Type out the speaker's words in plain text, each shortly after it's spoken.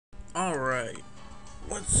Alright,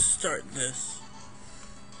 let's start this.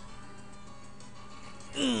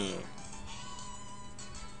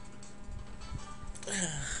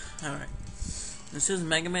 Alright, this is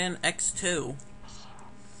Megaman X2.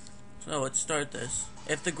 So let's start this.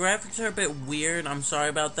 If the graphics are a bit weird, I'm sorry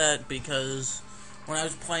about that, because when I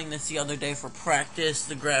was playing this the other day for practice,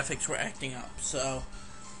 the graphics were acting up. So,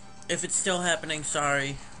 if it's still happening,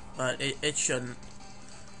 sorry, but it shouldn't.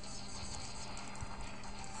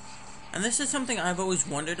 And this is something I've always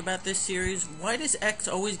wondered about this series. Why does X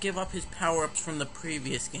always give up his power-ups from the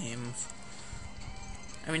previous games?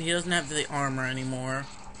 I mean, he doesn't have the armor anymore.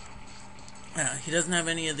 He doesn't have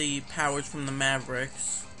any of the powers from the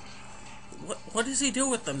Mavericks. What does he do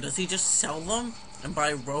with them? Does he just sell them and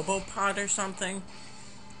buy Robopod or something?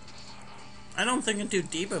 I don't think too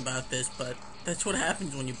deep about this, but that's what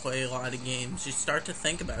happens when you play a lot of games. You start to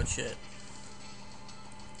think about shit.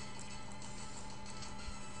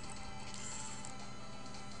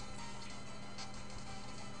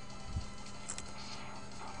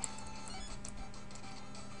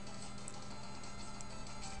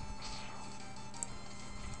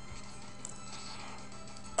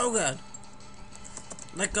 Oh god.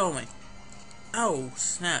 Let go of me. Oh,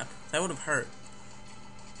 snap. That would have hurt.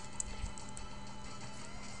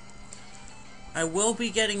 I will be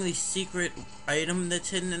getting the secret item that's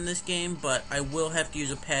hidden in this game, but I will have to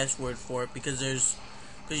use a password for it because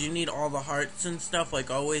you need all the hearts and stuff like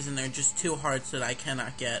always, and there are just 2 hearts that I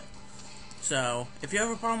cannot get. So, if you have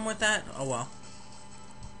a problem with that, oh well.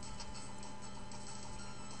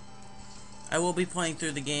 I will be playing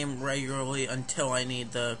through the game regularly until I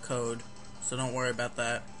need the code, so don't worry about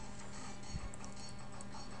that.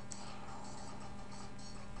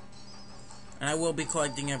 And I will be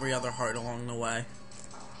collecting every other heart along the way.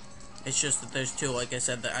 It's just that there's 2, like I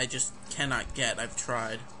said, that I just cannot get. I've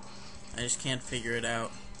tried. I just can't figure it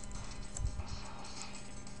out.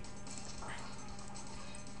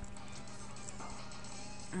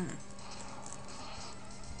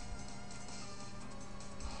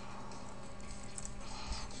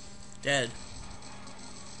 Dead.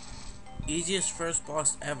 Easiest first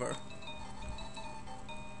boss ever.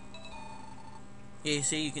 Yeah, you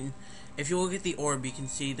see, you can, if you look at the orb, you can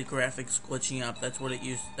see the graphics glitching up. That's what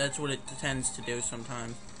it tends to do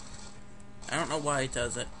sometimes. I don't know why it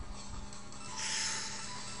does it.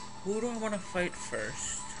 Who do I want to fight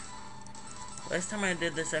first? Last time I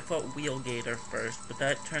did this, I fought Wheelgator first, but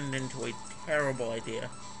that turned into a terrible idea.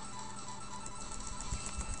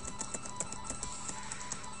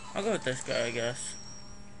 I'll go with this guy, I guess.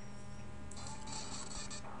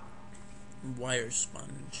 Wire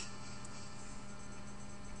sponge.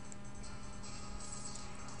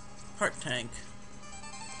 Heart tank.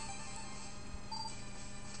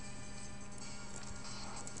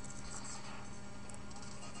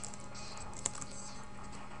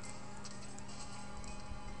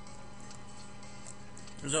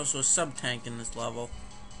 There's also a sub-tank in this level.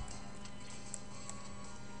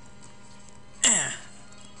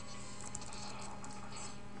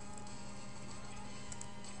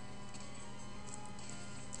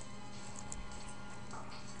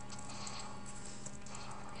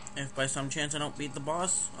 If by some chance I don't beat the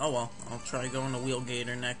boss, oh well, I'll try going to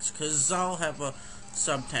Wheelgator next, because I'll have a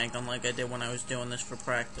sub-tank unlike I did when I was doing this for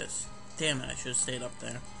practice. Damn it, I should have stayed up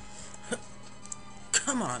there.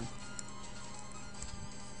 Come on.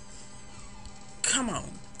 Come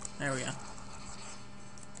on. There we go.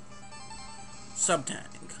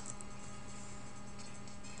 Sub-tank.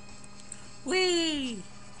 Whee!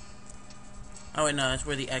 Oh wait, no, that's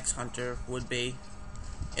where the X-Hunter would be.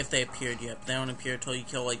 If they appeared yet. They don't appear until you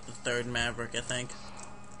kill, like, the 3rd Maverick, I think.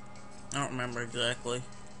 I don't remember exactly.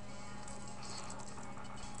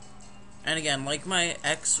 And again, like my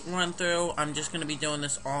X run-through, I'm just going to be doing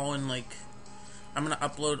this all in, like... I'm going to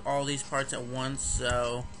upload all these parts at once,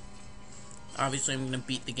 so... Obviously, I'm going to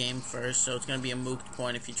beat the game first, so it's going to be a moot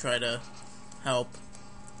point if you try to help.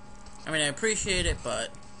 I mean, I appreciate it,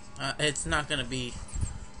 but it's not going to be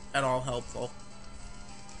at all helpful.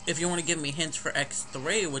 If you want to give me hints for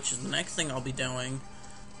X3, which is the next thing I'll be doing,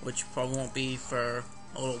 which probably won't be for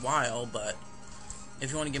a little while, but if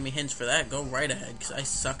you want to give me hints for that, go right ahead, because I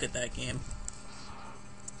suck at that game.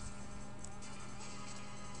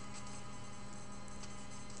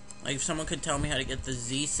 Like, if someone could tell me how to get the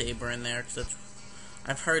Z-Saber in there, because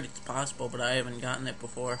I've heard it's possible, but I haven't gotten it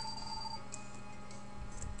before.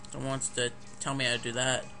 Someone wants to tell me how to do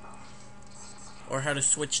that. Or how to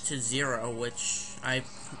switch to 0, which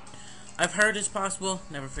I've heard is possible,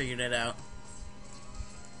 never figured it out.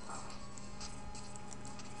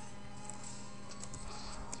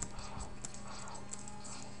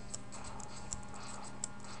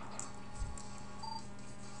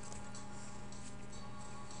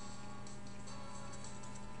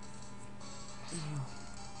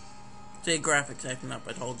 Say graphics acting up,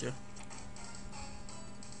 I told you.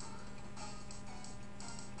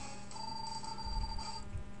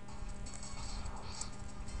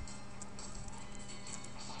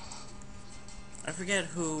 I forget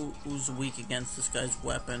who's weak against this guy's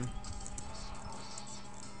weapon.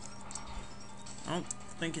 I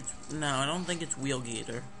don't think it's Wheel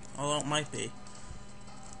Gator. Although it might be.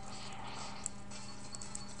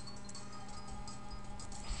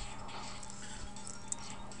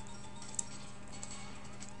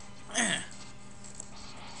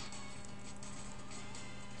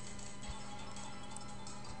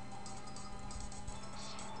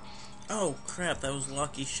 Oh crap, that was a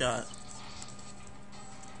lucky shot.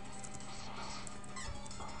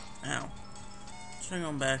 Ow. So I'm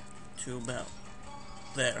going back to about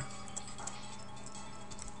there.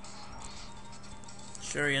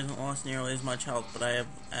 Sure, he hasn't lost nearly as much health, but I have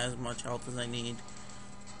as much health as I need.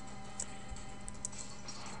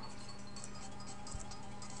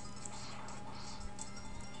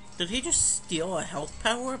 Did he just steal a health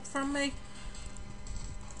power-up from me?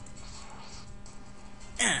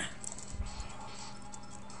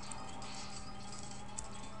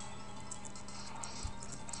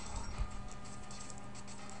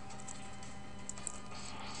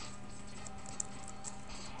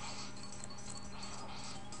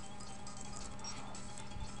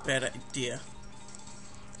 Bad idea.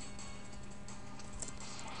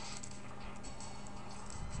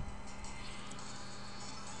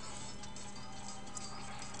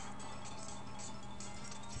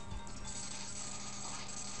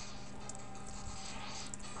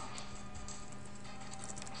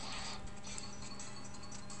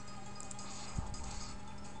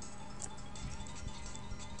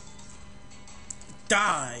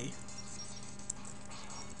 Die!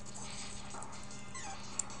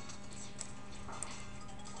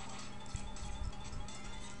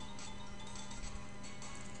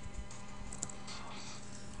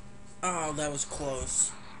 Oh, that was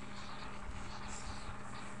close.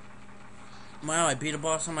 Wow, I beat a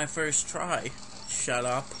boss on my first try. Shut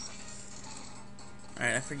up.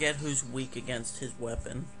 Alright, I forget who's weak against his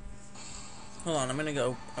weapon. Hold on, I'm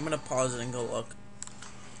gonna pause it and go look.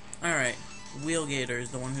 Alright, Wheel Gator is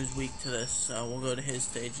the one who's weak to this, so we'll go to his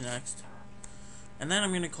stage next. And then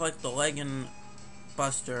I'm gonna collect the Leg and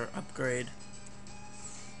Buster upgrade.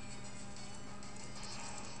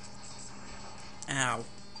 Ow.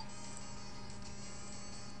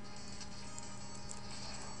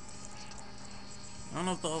 I don't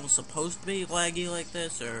know if the level's supposed to be laggy like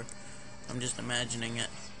this, or I'm just imagining it.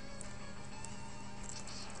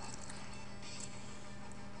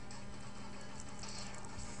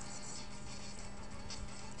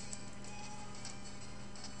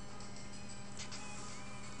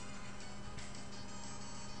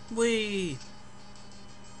 Whee!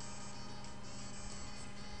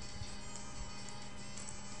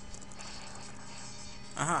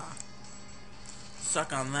 Aha!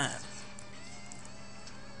 Suck on that.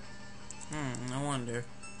 No wonder.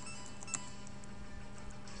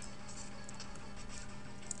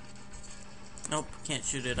 Nope, can't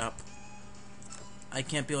shoot it up. I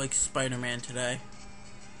can't be like Spider-Man today.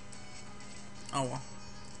 Oh well.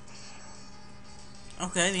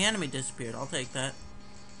 Okay, the enemy disappeared. I'll take that.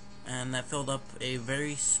 And that filled up a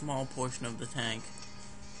very small portion of the tank.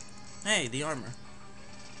 Hey, the armor.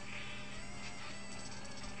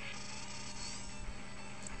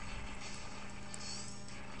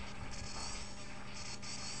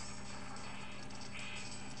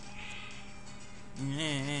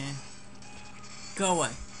 Yeah. Go away.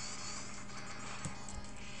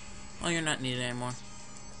 Well, you're not needed anymore.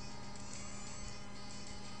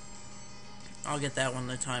 I'll get that when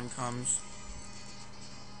the time comes.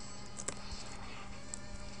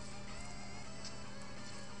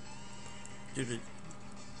 Dude.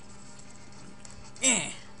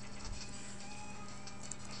 Eh.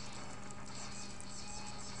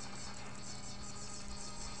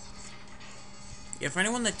 Yeah, for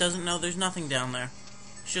anyone that doesn't know, there's nothing down there.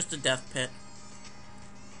 It's just a death pit.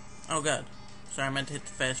 Oh god. Sorry, I meant to hit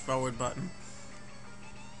the fast forward button.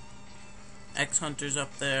 X Hunters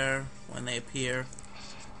up there when they appear.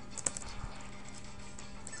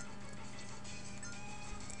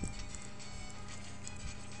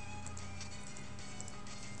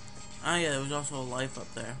 Ah yeah, there was also a life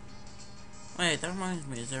up there. Wait, that reminds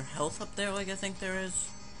me, is there health up there like I think there is?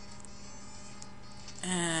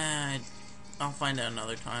 I'll find out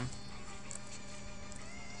another time.